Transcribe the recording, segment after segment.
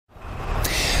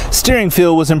Steering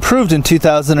feel was improved in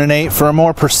 2008 for a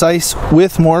more precise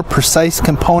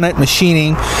component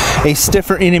machining, a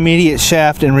stiffer intermediate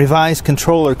shaft, and revised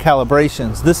controller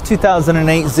calibrations. This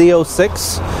 2008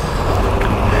 Z06,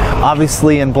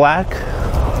 obviously in black,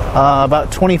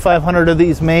 about 2,500 of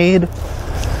these made.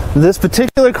 This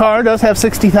particular car does have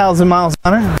 60,000 miles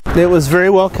on it. It was very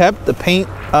well kept. The paint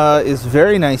is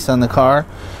very nice on the car.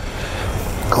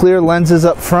 Clear lenses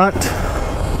up front.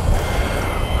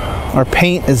 Our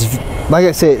paint is, like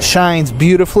I say, it shines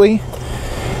beautifully.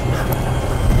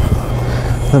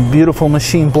 The beautiful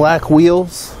machine black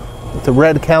wheels with the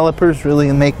red calipers really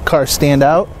make the car stand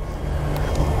out.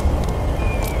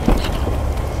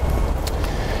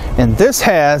 And this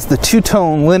has the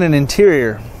two-tone linen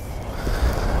interior,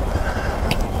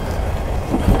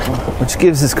 which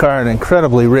gives this car an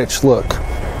incredibly rich look.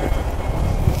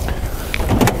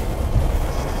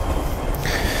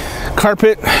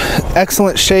 Carpet,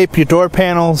 excellent shape. Your door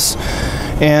panels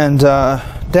and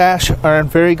dash are in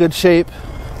very good shape.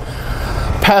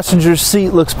 Passenger seat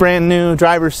looks brand new.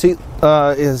 Driver's seat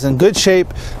is in good shape.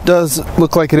 Does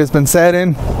look like it has been sat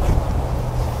in.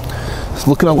 It's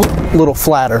looking a little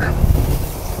flatter.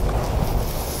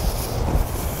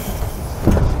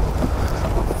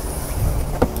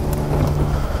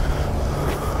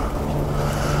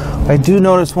 I do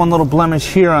notice one little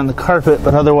blemish here on the carpet,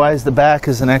 but otherwise the back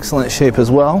is in excellent shape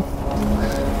as well.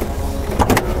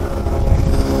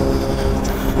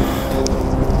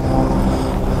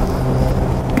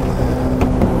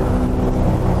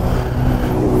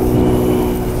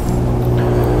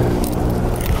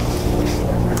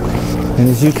 And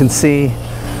as you can see,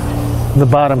 the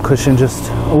bottom cushion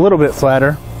just a little bit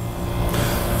flatter,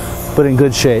 but in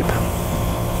good shape.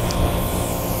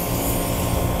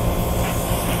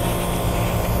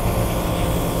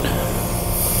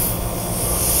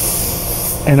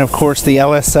 And of course the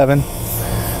LS7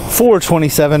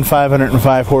 427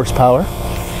 505 horsepower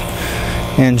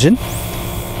engine.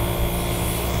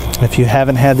 If you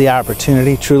haven't had the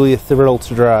opportunity, truly a thrill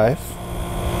to drive.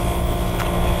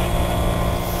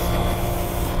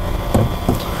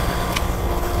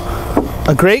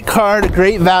 A great car at a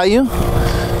great value.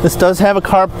 This does have a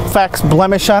Carfax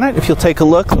blemish on it. If you'll take a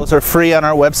look, those are free on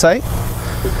our website.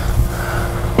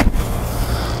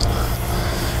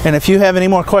 And if you have any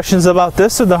more questions about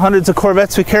this or the hundreds of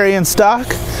Corvettes we carry in stock,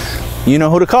 you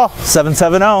know who to call.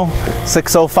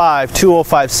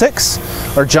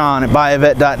 770-605-2056 or John at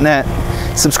buyavet.net.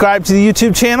 Subscribe to the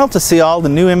YouTube channel to see all the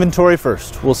new inventory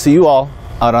first. We'll see you all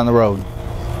out on the road.